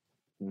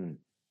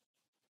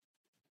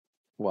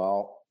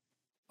 Well,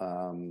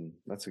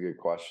 that's a good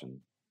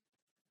question.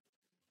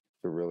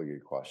 It's a really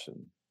good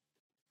question.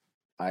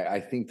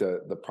 I think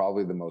the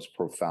probably the most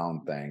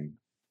profound thing,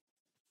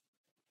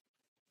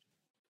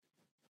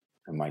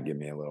 it might get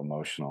me a little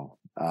emotional,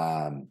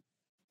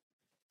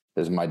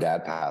 is my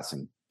dad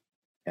passing.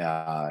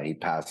 He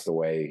passed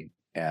away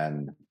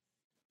and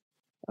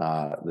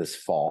this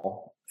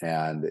fall,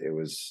 and it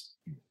was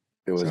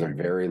a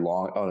very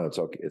long. Oh no, it's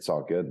okay. It's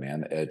all good,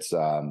 man. It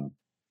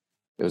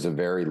was a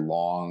very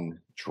long,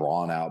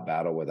 drawn out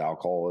battle with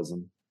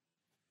alcoholism,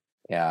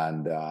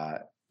 and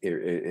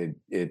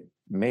it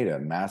made a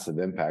massive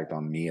impact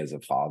on me as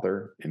a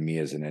father, and me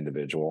as an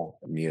individual,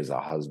 and me as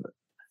a husband,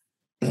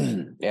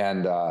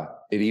 and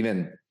it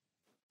even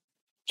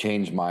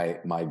changed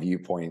my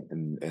viewpoint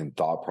and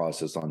thought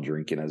process on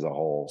drinking as a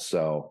whole.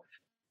 So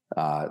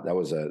that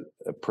was a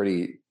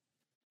pretty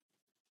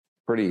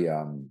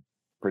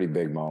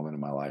big moment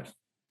in my life.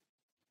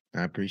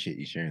 I appreciate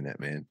you sharing that,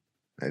 man.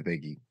 I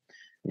thank you.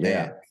 Yeah.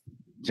 Man,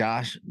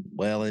 Josh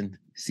Whalen,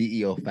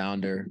 CEO,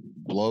 founder,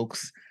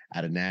 Blokes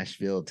out of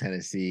Nashville,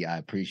 Tennessee. I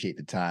appreciate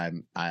the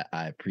time. I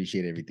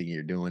appreciate everything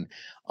you're doing.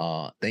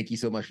 Thank you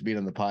so much for being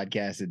on the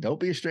podcast. And don't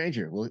be a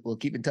stranger. We'll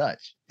keep in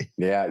touch.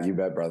 Yeah, you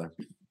bet, brother.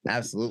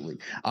 Absolutely.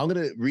 I'm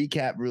going to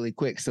recap really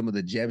quick some of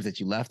the gems that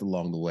you left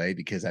along the way,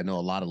 because I know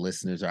a lot of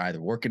listeners are either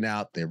working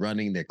out, they're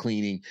running, they're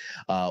cleaning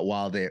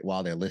while they're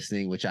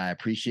listening, which I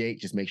appreciate.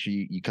 Just make sure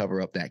you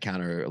cover up that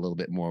counter a little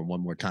bit more.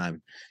 One more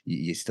time,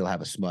 you still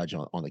have a smudge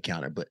on the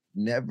counter, but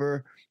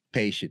never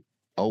patient,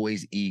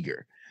 always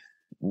eager.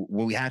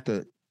 When we have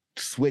to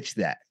switch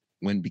that,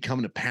 when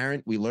becoming a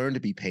parent, we learn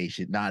to be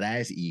patient, not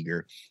as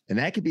eager. And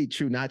that could be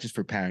true, not just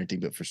for parenting,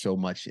 but for so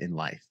much in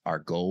life, our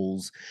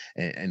goals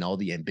and all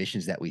the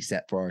ambitions that we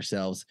set for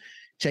ourselves.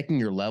 Checking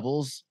your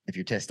levels, if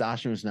your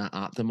testosterone is not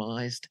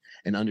optimized,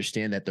 and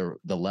understand that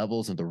the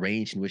levels and the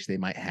range in which they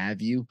might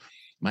have you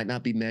might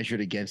not be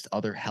measured against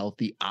other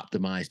healthy,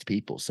 optimized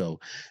people. So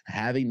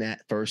having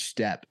that first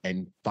step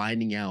and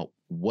finding out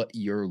what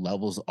your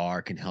levels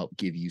are can help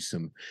give you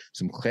some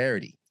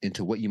clarity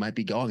into what you might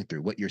be going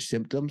through, what your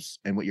symptoms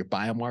and what your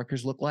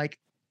biomarkers look like.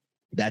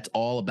 That's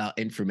all about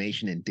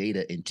information and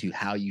data into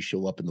how you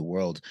show up in the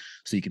world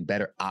so you can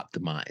better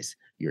optimize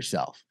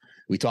yourself.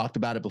 We talked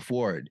about it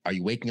before. Are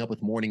you waking up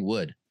with morning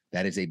wood?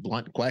 That is a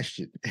blunt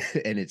question,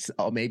 and it's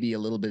maybe a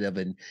little bit of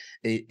an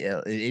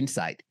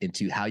insight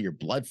into how your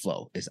blood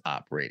flow is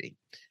operating.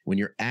 When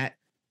you're at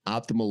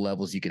optimal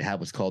levels, you can have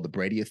what's called the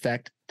Brady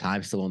effect,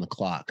 time still on the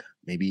clock.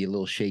 maybe a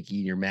little shaky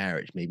in your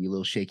marriage, maybe a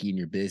little shaky in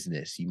your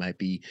business. You might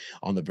be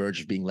on the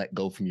verge of being let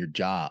go from your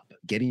job.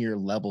 Getting your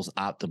levels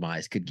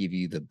optimized could give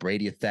you the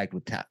Brady effect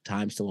with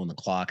time still on the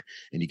clock,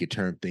 and you could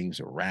turn things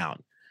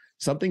around.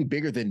 Something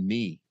bigger than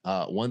me.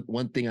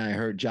 One thing I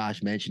heard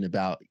Josh mention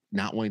about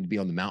not wanting to be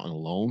on the mountain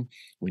alone.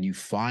 When you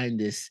find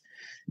this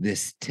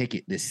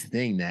ticket, this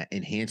thing that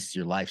enhances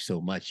your life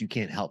so much, you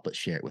can't help but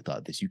share it with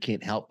others. You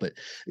can't help but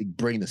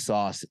bring the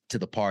sauce to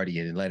the party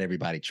and let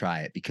everybody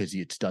try it because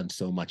it's done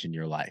so much in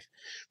your life.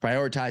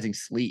 Prioritizing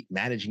sleep,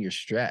 managing your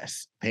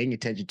stress, paying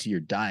attention to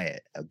your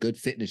diet, a good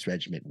fitness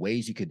regimen,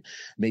 ways you could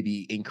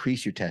maybe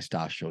increase your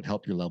testosterone,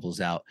 help your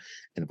levels out.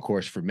 And of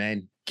course, for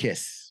men,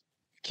 kiss.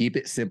 Keep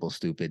it simple,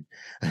 stupid.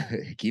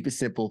 Keep it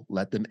simple.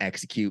 Let them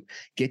execute.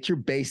 Get your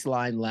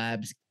baseline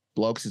labs.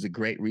 Blokes is a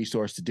great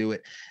resource to do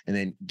it. And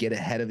then get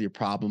ahead of your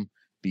problem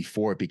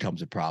before it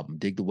becomes a problem.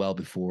 Dig the well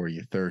before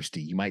you're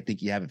thirsty. You might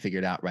think you have it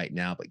figured out right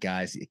now, but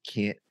guys, it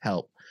can't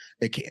help.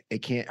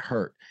 It can't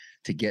hurt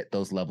to get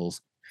those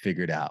levels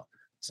figured out.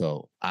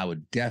 So I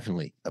would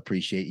definitely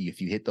appreciate you if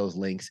you hit those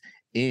links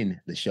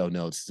in the show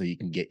notes so you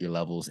can get your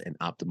levels and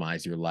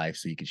optimize your life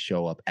so you can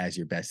show up as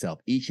your best self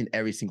each and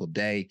every single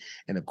day.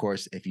 And of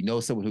course, if you know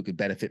someone who could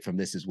benefit from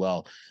this as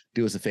well,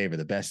 do us a favor.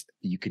 The best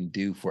you can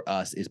do for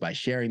us is by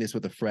sharing this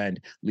with a friend.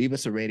 Leave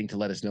us a rating to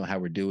let us know how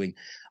we're doing.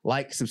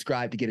 Like,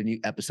 subscribe to get a new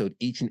episode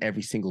each and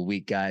every single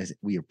week, guys.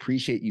 We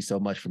appreciate you so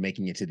much for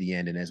making it to the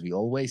end. And as we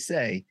always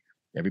say,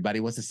 everybody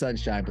wants the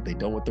sunshine, but they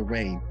don't want the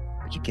rain.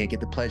 But you can't get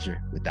the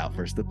pleasure without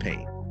first the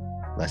pain.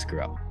 Let's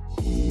grow.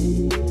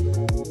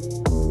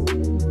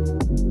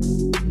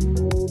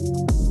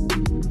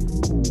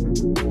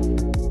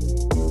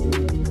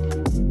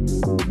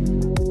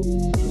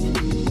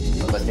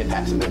 Let's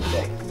impact some men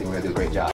today. I think we're going to do a great job.